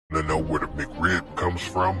to know where the McRib comes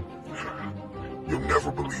from? You'll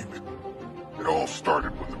never believe it. It all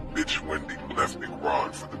started when the bitch Wendy left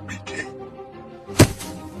McRon for the B-King.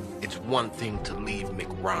 It's one thing to leave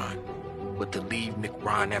McRon, but to leave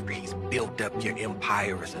McRon after he's built up your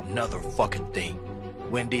empire is another fucking thing.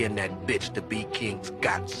 Wendy and that bitch, the B-King's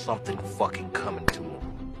got something fucking coming to him.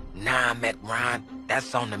 Nah, McRon,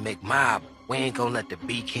 that's on the McMob. We ain't gonna let the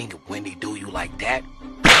B-King and Wendy do you like that.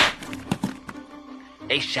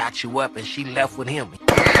 They shot you up and she left with him.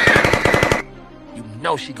 You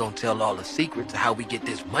know she gonna tell all the secrets of how we get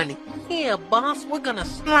this money. Yeah, boss, we're gonna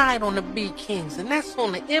slide on the B-Kings, and that's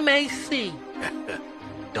on the MAC.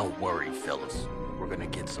 Don't worry, fellas. We're gonna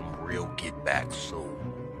get some real get back soon.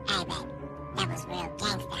 Hey, babe, that was real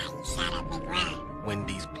gangsta how you shot up McRon.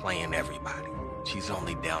 Wendy's playing everybody. She's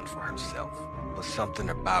only down for herself. But something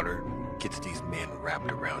about her gets these men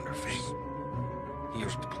wrapped around her face.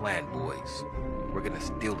 Here's the plan, boys. We're gonna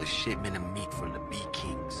steal a shipment of meat from the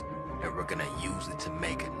B-Kings, and we're gonna use it to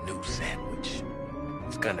make a new sandwich.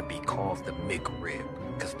 It's gonna be called the McRib,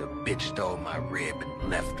 because the bitch stole my rib and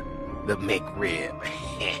left her. The McRib.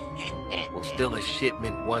 We'll steal a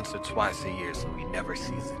shipment once or twice a year so he never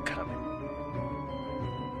sees it coming.